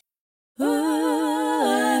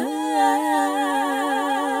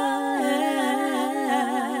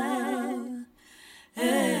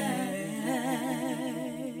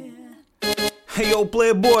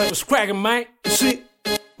playboy. What's cracking, mate? You see,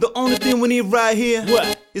 the only thing we need right here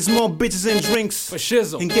What? is more bitches and drinks For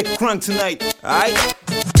shizzle. and get crunk tonight, alright?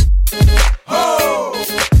 Ho,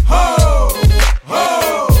 ho, ho,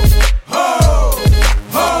 ho, ho,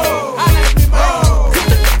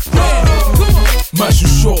 Mais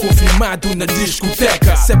show confirmado na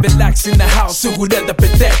discoteca. Seven lakhs in the house, segura da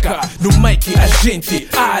peteca. No mic a gente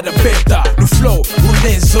arrebenta. No flow o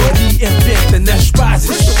Lenzo reinventa. Nas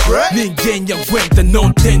bases ninguém aguenta,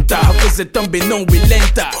 não tenta. A coisa também não é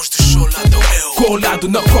lenta. Depois do show lá tô eu, colado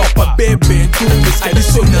na copa, bebendo whisky,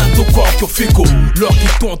 adicionando coque. Eu fico louco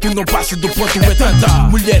e tonto e não passo do ponto. É tanta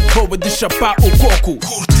mulher boa de chapar o coco.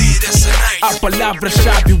 Curtir essa night. A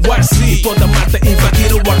palavra-chave YC. Toda mata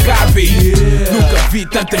invadir o agave. Nunca vi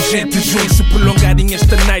tanta gente junto. Se prolongarem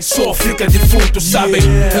esta night só fica defunto, sabem?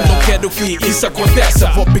 Eu não quero que isso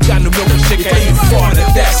aconteça. Vou pegar no meu cachê e cair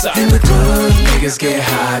fora dessa. In the club, niggas get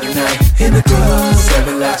high tonight. In the club,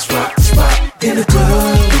 7 lakhs rock the spot. In the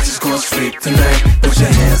club, bitches gon' strip tonight. Put your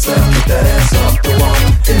hands up, get that ass off the wall.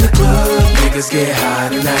 In the club, niggas get high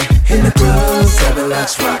tonight. In the club, 7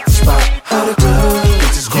 lakhs rock the spot. Out the club,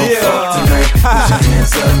 bitches gon' fuck tonight. Put your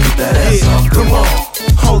hands up, get that ass off the wall.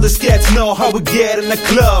 All the scats know how we get in the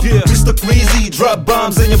club. Mr. Crazy, drop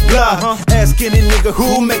bombs in your blood. Ask any nigga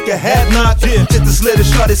who make your head knock. Get this little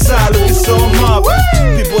shorty side, look so up.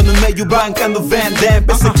 People no meio bancando Van Damme.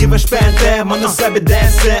 Pensa que vai espantar, mas não sabe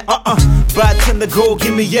dançar. Batendo go,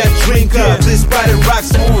 give me a drink. This party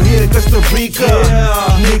rocks on here in Costa Rica.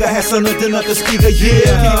 Nigga, essa noite não te espiga,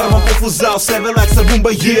 yeah. Fica uma confusão, 7 lakhs a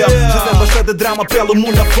bomba, yeah. Já tem bastante drama pelo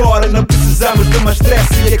mundo afora. Não precisamos de mais stress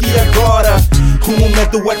e aqui agora. O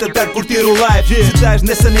momento é tentar curtir o live. Se estás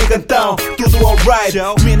nessa nigga então, tudo alright.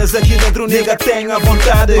 Minas aqui dentro, nigga, tenha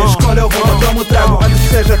vontade. Escolha o roupa, toma o trago antes que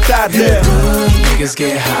seja tarde. In the club, niggas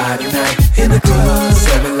get high tonight. In the club,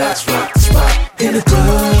 7 lakhs rock the spot. In the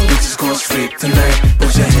club, bitches gon' strip tonight.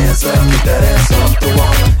 Put your hands up, get that ass off the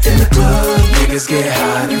wall. In the club, niggas get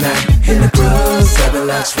high tonight. In the club, 7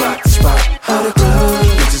 lakhs rock the spot. Out the club,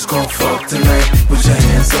 bitches gon' fuck tonight. Put your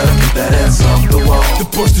hands up, get that ass off the wall.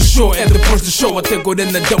 Depois do show, é depois do show, até agora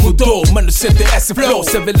nada mudou. Mano, sente esse flow,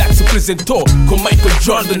 7 lakhs se apresentou com Michael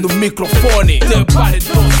Jordan no microfone. The party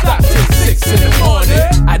don't stop till 6 in the morning.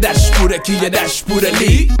 A dash por aqui, a dash por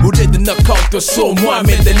ali. O dedo na cauta, eu sou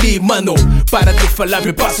Muhammad Ali. Mano, para de falar,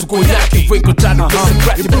 me passo conhaque. Vou encontrar no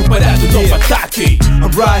Crack, preparado, novo ataque.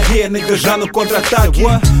 I'm right here, nigga, já no contra-ataque.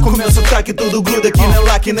 Começa o ataque, tudo gruda aqui na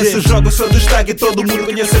laque. Nesse jogo eu sou destaque, todo mundo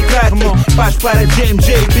conhece o crack. Paz para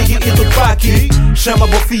JMJ, Biggie e Tupac. Chama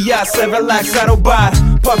bofiar, 7 lakhs a roubar.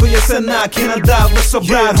 Pago e a cena que nada vai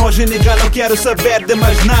sobrar. Hoje, nigga, não quero saber de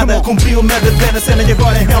mais nada. Cumpri o meu dever na cena e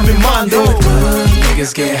agora é me mando. In the club,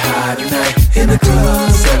 niggas get high tonight. In the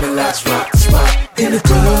club, 7 lakhs rock the spot. In the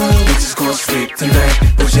club, bitches gon' strip tonight.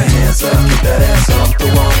 Put your hands up, get that ass off the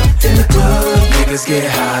wall. In the club, niggas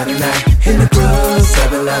get high tonight. In the club,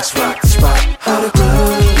 7 lakhs rock the spot. Out the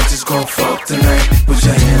club, bitches gon' fuck tonight. Put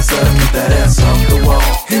your hands up, get that ass off the wall.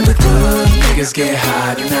 In the club, niggas get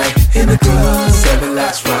high tonight. In the club, 7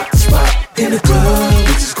 lakhs rock the spot. In the club,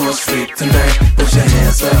 bitches gon' strip tonight. Put your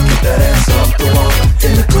hands up, get that ass off the wall.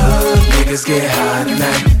 In the club, niggas get high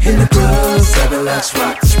tonight. In the club, 7 lakhs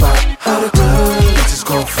rock the spot. Out the club, bitches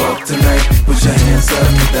gon' fuck tonight. Put your hands up,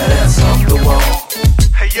 get that ass off the wall.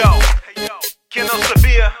 Hey yo, quem não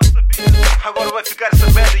sabia, agora vai ficar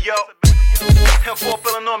sabendo, yo. Eu vou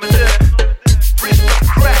pelo nome de Mr.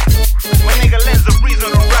 Crack. My nigga lends a reason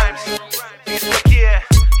to rhymes. Isso aqui é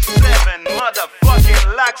 7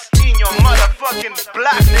 motherfucking lakhs in your motherfucking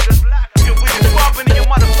block, nigga. And we be bumping in your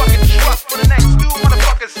motherfucking truck for the next 2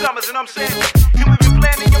 motherfucking summers, you know what I'm saying? And we be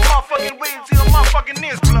playing in your motherfucking weed till your motherfucking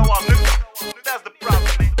ears blow up, nigga.